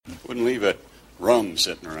Wouldn't leave a rum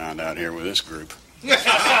sitting around out here with this group. He's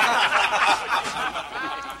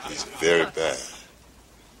very bad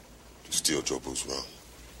to steal Jobu's rum.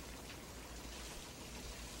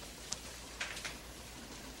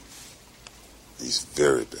 He's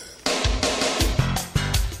very bad.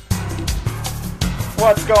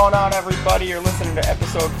 What's going on, everybody? You're listening to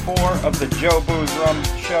episode 4 of the Jobu's Rum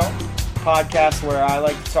Show, podcast where I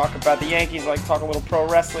like to talk about the Yankees, like to talk a little pro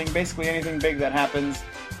wrestling, basically anything big that happens.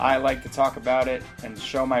 I like to talk about it and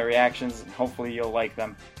show my reactions, and hopefully you'll like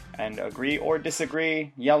them and agree or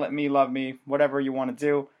disagree, yell at me, love me, whatever you want to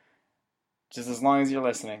do, just as long as you're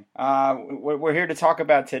listening. What we're here to talk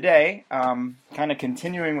about today, kind of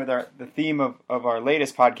continuing with the theme of our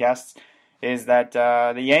latest podcasts, is that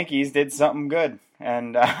the Yankees did something good,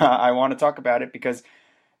 and I want to talk about it because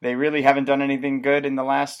they really haven't done anything good in the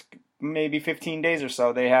last maybe 15 days or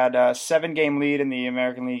so. They had a 7-game lead in the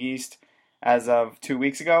American League East as of 2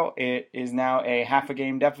 weeks ago. It is now a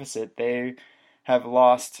half-a-game deficit. They have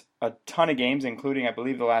lost a ton of games, including, I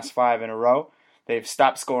believe, the last 5 in a row. They've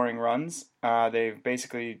stopped scoring runs. They've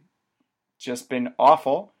basically just been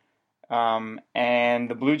awful. And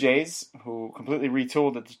the Blue Jays, who completely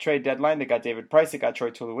retooled at the trade deadline, they got David Price, they got Troy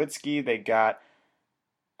Tulowitzki, they got,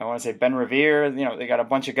 I want to say, Ben Revere, they got a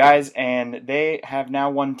bunch of guys, and they have now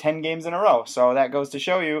won 10 games in a row. So that goes to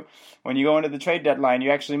show you, when you go into the trade deadline, you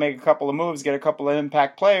actually make a couple of moves, get a couple of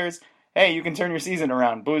impact players, hey, you can turn your season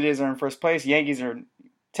around. Blue Jays are in first place. Yankees are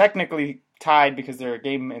technically tied because they're a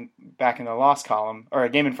game back in the loss column, or a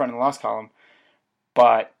game in front of the loss column.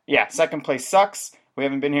 But, yeah, second place sucks. We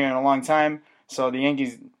haven't been here in a long time. So the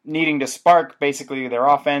Yankees needing to spark basically their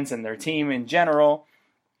offense and their team in general.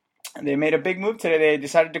 They made a big move today. They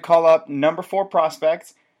decided to call up number 4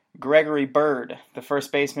 prospect, Gregory Bird, the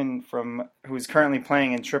first baseman who's currently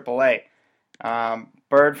playing in AAA.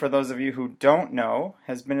 Bird, for those of you who don't know,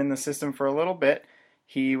 has been in the system for a little bit.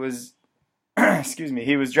 He was,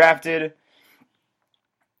 he was drafted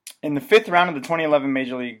in the 5th round of the 2011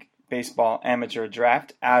 Major League Baseball amateur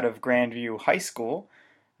draft out of Grandview High School.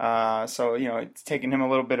 So, it's taken him a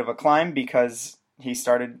little bit of a climb because he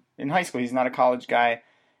started in high school. He's not a college guy.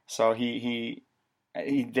 So he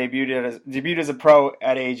debuted as a pro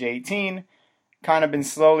at age 18, kind of been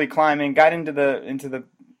slowly climbing, got into the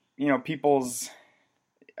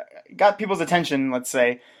got people's attention, let's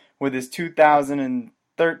say, with his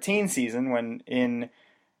 2013 season when in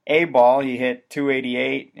A-ball he hit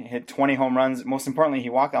 288, hit 20 home runs. Most importantly, he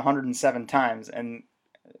walked 107 times, and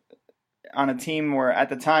on a team where at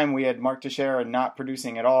the time we had Mark Teixeira not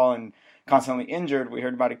producing at all and constantly injured. We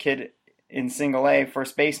heard about a kid in single A,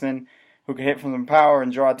 first baseman, who could hit from the power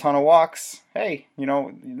and draw a ton of walks. Hey,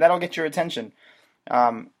 that'll get your attention.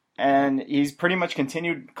 And he's pretty much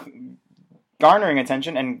continued garnering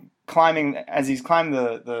attention and climbing as he's climbed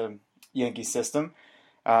the Yankee system.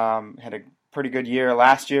 Had a pretty good year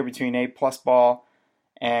last year between A-plus ball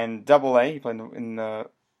and Double-A. He played on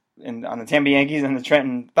the Tampa Yankees and the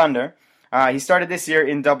Trenton Thunder. He started this year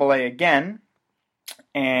in Double-A again,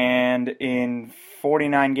 and in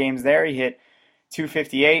 49 games there, he hit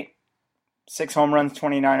 258, 6 home runs,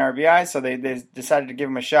 29 RBIs, so they decided to give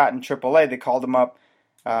him a shot in AAA. They called him up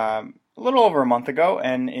a little over a month ago,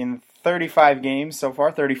 and in 34 games,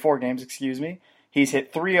 he's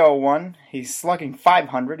hit 301, he's slugging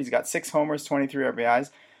 .500, he's got 6 homers, 23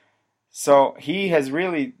 RBIs, so he has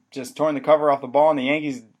really just torn the cover off the ball, and the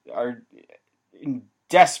Yankees are in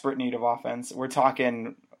desperate need of offense. We're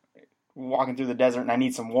talking walking through the desert and I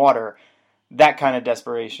need some water. That kind of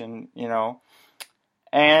desperation,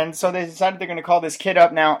 And so they decided they're going to call this kid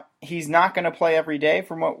up. Now, he's not going to play every day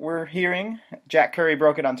from what we're hearing. Jack Curry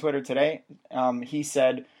broke it on Twitter today. He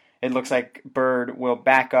said it looks like Bird will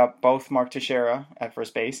back up both Mark Teixeira at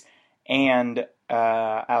first base and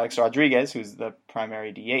Alex Rodriguez, who's the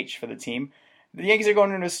primary DH for the team. The Yankees are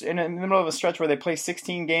going in the middle of a stretch where they play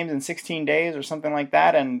 16 games in 16 days or something like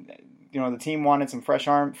that, and the team wanted some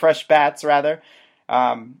fresh bats rather.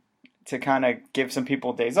 To kind of give some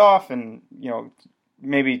people days off and,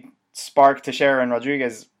 maybe spark Teixeira and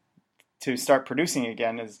Rodriguez to start producing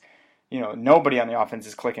again as, nobody on the offense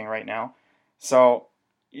is clicking right now. So,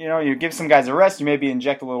 you give some guys a rest, you maybe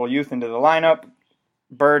inject a little youth into the lineup.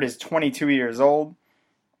 Bird is 22 years old.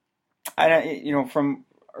 From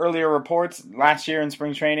earlier reports last year in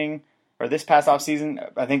spring training, or this past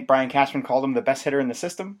offseason, I think Brian Cashman called him the best hitter in the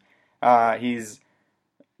system. He's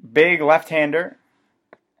big left-hander,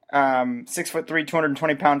 6'3",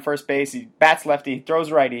 220-pound first base. He bats lefty,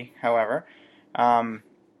 throws righty, however. And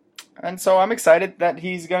so I'm excited that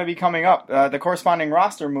he's going to be coming up. The corresponding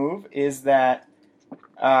roster move is that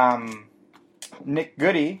Nick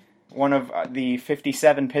Goody, one of the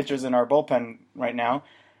 57 pitchers in our bullpen right now,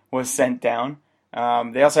 was sent down.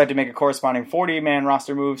 They also had to make a corresponding 40-man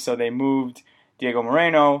roster move, so they moved Diego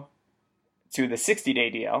Moreno to the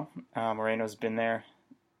 60-day DL. Moreno's been there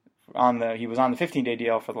he was on the 15-day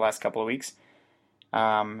DL for the last couple of weeks.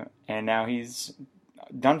 And now he's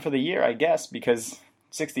done for the year, I guess, because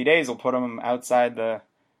 60 days will put him outside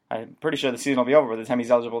I'm pretty sure the season will be over by the time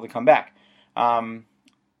he's eligible to come back.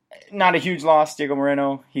 Not a huge loss, Diego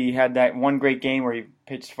Moreno. He had that one great game where he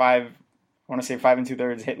pitched 5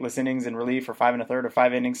 2/3 hitless innings in relief, or 5 1/3 or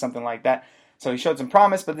 5 innings, something like that. So he showed some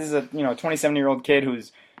promise, but this is a 27-year-old kid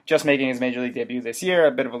who's just making his major league debut this year,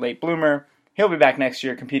 a bit of a late bloomer. He'll be back next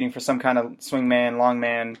year competing for some kind of swingman,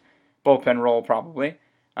 longman, bullpen role probably.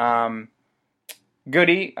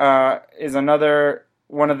 Goody is another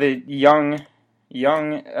one of the young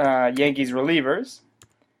Yankees relievers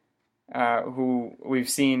who we've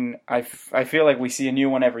seen. I feel like we see a new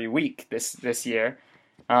one every week this year.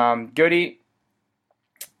 Goody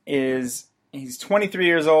he's 23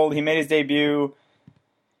 years old. He made his debut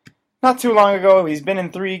not too long ago. He's been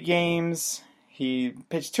in 3 games. He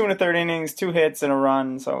pitched 2 1/3 innings, 2 hits and a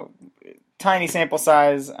run. So tiny sample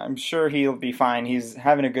size. I'm sure he'll be fine. He's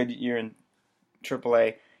having a good year in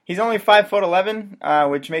AAA. He's only 5'11",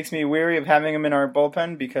 which makes me weary of having him in our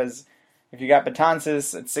bullpen, because if you got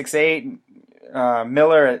Betances at 6'8",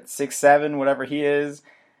 Miller at 6'7", whatever he is,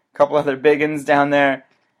 a couple other biggins down there.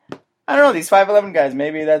 I don't know, these 5'11" guys,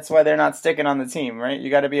 maybe that's why they're not sticking on the team, right? You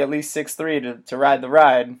got to be at least 6'3" to ride the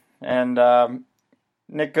ride. And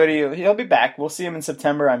Nick Goody, he'll be back. We'll see him in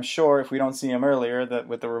September, I'm sure, if we don't see him earlier,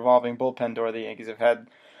 with the revolving bullpen door the Yankees have had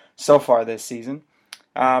so far this season.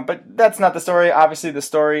 But that's not the story. Obviously, the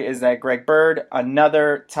story is that Greg Bird,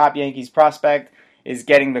 another top Yankees prospect, is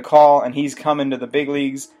getting the call, and he's coming to the big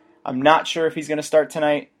leagues. I'm not sure if he's going to start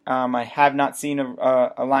tonight. I have not seen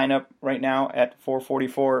a lineup right now at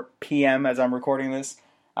 4:44 p.m. as I'm recording this.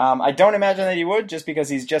 I don't imagine that he would, just because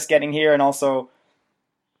he's just getting here, and also,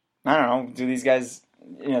 I don't know, do these guys,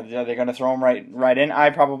 are they going to throw him right in? I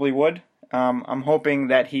probably would. I'm hoping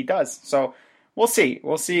that he does. So we'll see.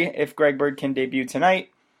 We'll see if Greg Bird can debut tonight.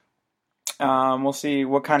 We'll see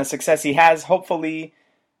what kind of success he has. Hopefully,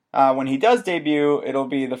 when he does debut, it'll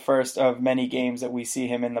be the first of many games that we see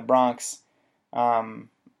him in the Bronx.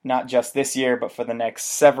 Not just this year, but for the next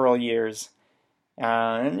several years.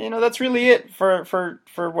 And that's really it for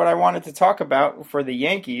what I wanted to talk about for the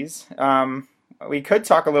Yankees. We could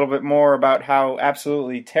talk a little bit more about how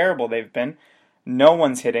absolutely terrible they've been. No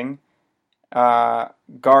one's hitting.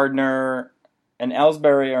 Gardner and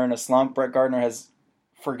Ellsbury are in a slump. Brett Gardner has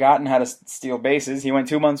forgotten how to steal bases. He went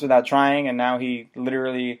 2 months without trying, and now he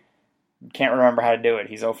literally can't remember how to do it.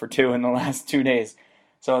 He's 0 for 2 in the last 2 days.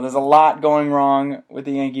 So there's a lot going wrong with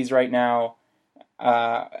the Yankees right now.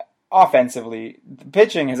 Offensively, the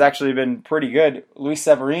pitching has actually been pretty good. Luis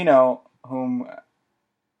Severino, whom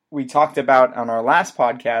we talked about on our last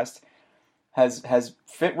podcast, has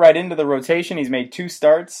fit right into the rotation. He's made 2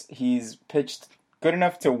 starts. He's pitched good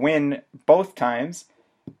enough to win both times.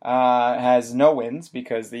 Has no wins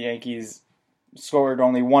because the Yankees scored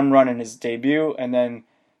only 1 run in his debut and then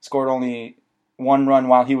scored only 1 run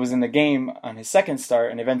while he was in the game on his second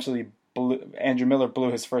start, and eventually Andrew Miller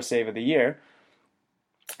blew his first save of the year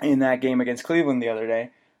in that game against Cleveland the other day.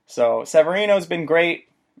 So Severino's been great.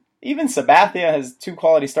 Even Sabathia has 2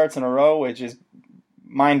 quality starts in a row, which is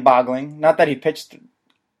mind-boggling. Not that he pitched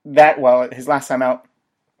that well. His last time out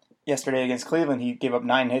yesterday against Cleveland, he gave up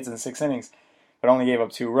 9 hits in 6 innings, but only gave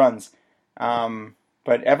up 2 runs.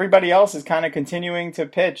 But everybody else is kind of continuing to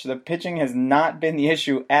pitch. The pitching has not been the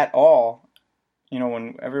issue at all.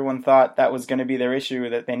 When everyone thought that was going to be their issue,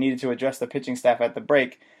 that they needed to address the pitching staff at the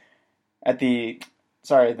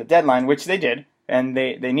deadline, which they did. And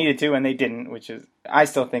they needed to, and they didn't, which I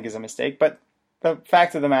still think is a mistake. But the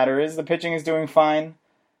fact of the matter is the pitching is doing fine.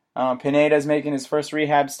 Pineda's making his first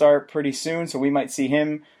rehab start pretty soon, so we might see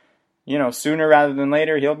him, sooner rather than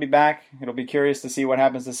later. He'll be back. It'll be curious to see what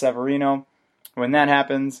happens to Severino when that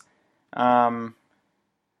happens. But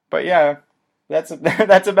yeah, that's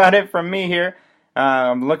about it from me here.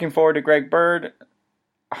 I'm looking forward to Greg Bird,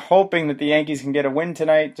 hoping that the Yankees can get a win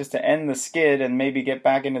tonight just to end the skid and maybe get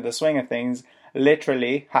back into the swing of things.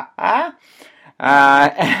 Literally.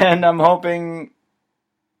 And I'm hoping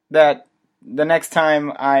that the next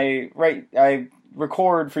time I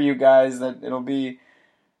record for you guys, that it'll be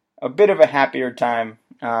a bit of a happier time.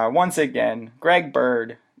 Once again, Greg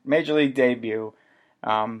Bird, Major League debut.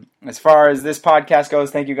 As far as this podcast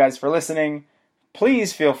goes, thank you guys for listening.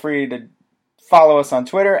 Please feel free to follow us on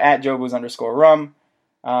Twitter at Jobus_rum.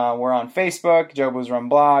 We're on Facebook, Jobu's Rum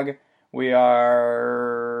Blog. We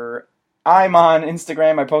are I'm on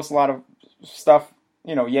Instagram. I post a lot of stuff,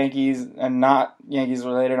 Yankees and not Yankees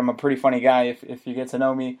related. I'm a pretty funny guy if you get to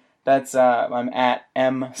know me. That's I'm at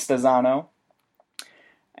M Stezano.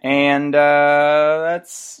 And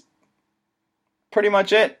that's pretty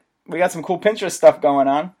much it. We got some cool Pinterest stuff going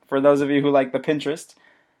on. For those of you who like the Pinterest,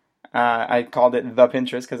 I called it the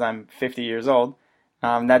Pinterest because I'm 50 years old.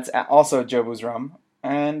 That's also Jobu's Rum.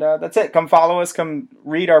 And that's it. Come follow us. Come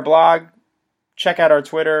read our blog. Check out our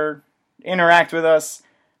Twitter. Interact with us.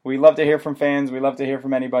 We love to hear from fans. We love to hear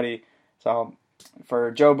from anybody. So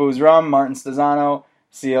for Jobu's Rum, Martin Stezano,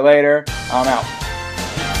 see you later. I'm out.